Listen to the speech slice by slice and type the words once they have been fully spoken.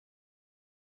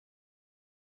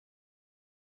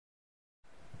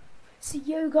So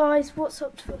yo guys, what's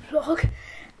up to the vlog?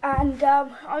 And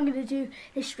I'm going to do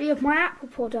history of my Apple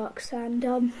products, and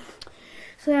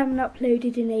so I haven't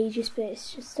uploaded in ages, but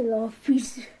it's just a lot of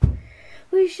reasons.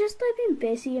 Well, it's just I've been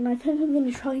busy, and I think I'm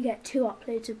going to try and get 2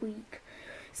 uploads a week.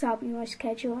 So that'll be my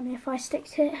schedule, and if I stick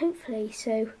to it, hopefully.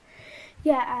 So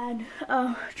yeah, and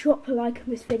drop a like on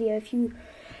this video if you.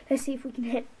 Let's see if we can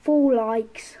hit 4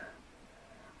 likes.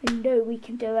 I know we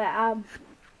can do it.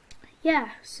 Yeah,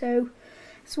 so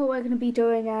that's what we're going to be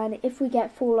doing, and if we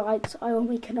get 4 likes, I will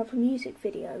make another music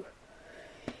video.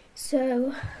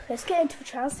 So let's get into the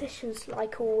transitions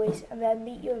like always, and then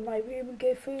meet you in my room and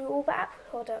go through all the Apple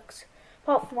products,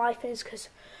 apart from iPhones, because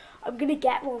I'm going to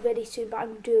get more ready soon, but I'm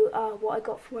going to do what I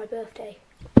got for my birthday.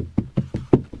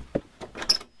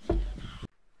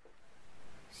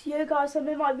 So yeah guys, I'm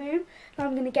in my room, and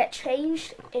I'm going to get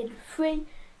changed in 3,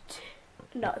 2,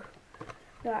 no,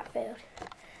 that failed.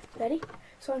 Ready?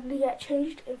 So I'm going to get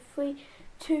changed in 3,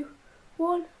 2,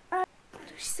 1.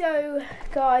 So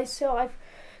guys, so I've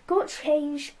got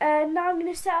changed, and now I'm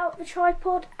going to set up the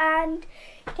tripod and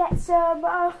get some,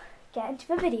 get into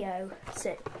the video.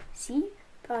 So see you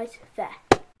guys there.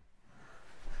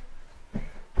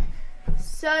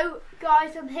 So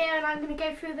guys, I'm here and I'm going to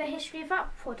go through the history of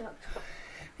Apple products.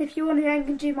 If you want to, I'm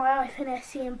going to do my iPhone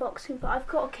SE unboxing, but I've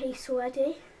got a case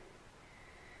already.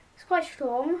 It's quite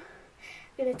strong.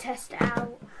 I'm going to test it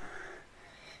out.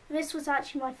 This was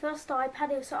actually my first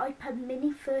iPad. It was the iPad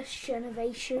mini, first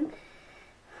generation.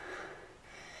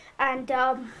 And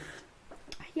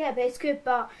yeah, but it's good,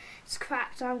 but it's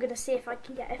cracked. I'm going to see if I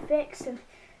can get it fixed and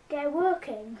get it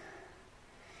working.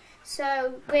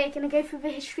 So we're going to go through the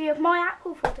history of my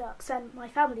Apple products and my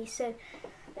family. So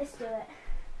let's do it.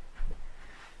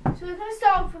 So we're going to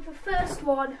start off with the first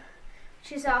one,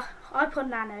 which is our iPod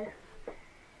Nano.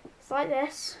 It's like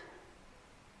this.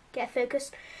 Get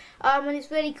focused. And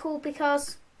it's really cool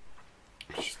because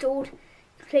it's stored, you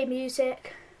can play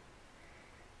music,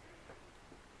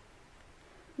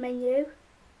 menu.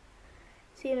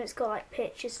 See, and it's got like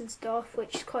pictures and stuff,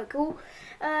 which is quite cool.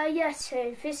 Yeah,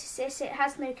 so this is this. It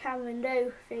has no camera,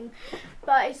 no thing,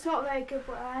 but it's not a very good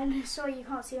one. Sorry you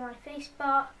can't see my face,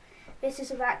 but this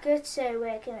isn't that good, so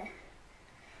we're gonna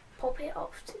pop it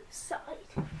off to the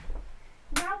side.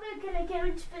 Now we're gonna go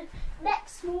into the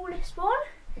next smallest one,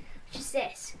 which is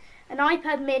this, an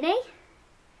iPad mini.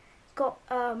 It's got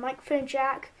a microphone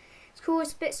jack. It's cool,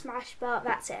 it's a bit smashed, but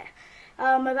that's it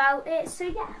about it. So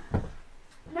yeah,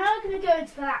 now we're going to go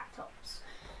into the laptops.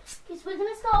 Okay, so we're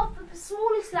going to start off with the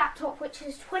smallest laptop, which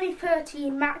is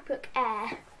 2013 MacBook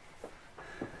Air.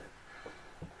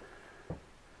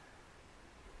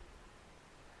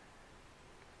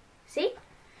 See?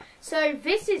 So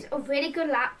this is a really good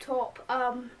laptop.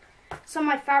 Some of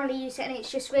my family use it, and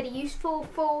it's just really useful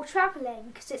for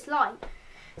travelling because it's light.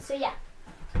 So yeah,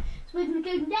 so we're going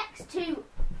to go next to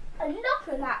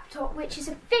another laptop, which is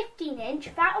a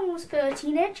 15-inch. That one was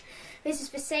 13-inch. This is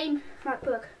the same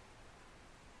MacBook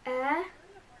Air.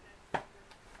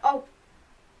 Oh,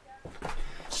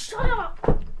 shut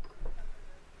up!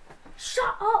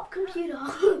 Shut up, computer!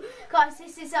 Guys,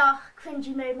 this is a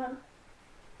cringy moment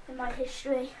in my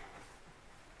history.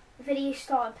 The video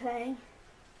started playing.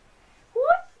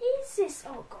 What is this?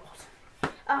 Oh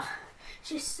god.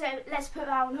 Just so let's put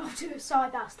that one off to the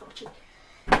side. That's dodgy.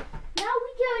 Now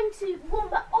we go into one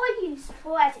that I use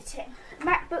for editing.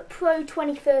 MacBook Pro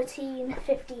 2013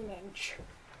 15-inch.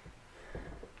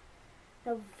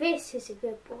 Now this is a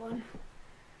good one.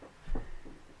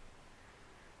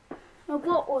 Now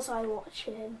what was I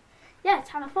watching? Yeah,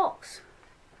 Tanner Fox.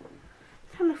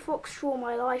 Tanner Fox Draw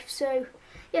My Life. So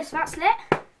yes, that's lit.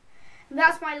 And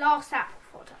that's my last Apple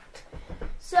product.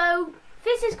 So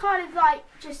this is kind of like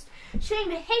just showing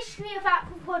the history of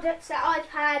Apple products that I've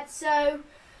had. So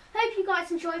hope you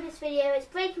guys enjoy this video. It's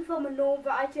breaking from a norm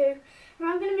that I do. And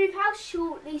I'm going to move house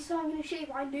shortly, so I'm going to show you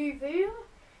my new room.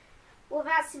 Well,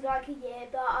 that's in like a year,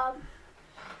 but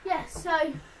yeah,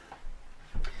 so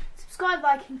subscribe,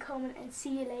 like and comment, and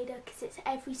see you later, because it's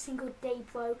every single day,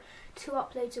 bro. 2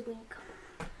 uploads a week.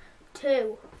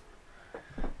 2.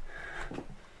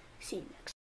 See you next time.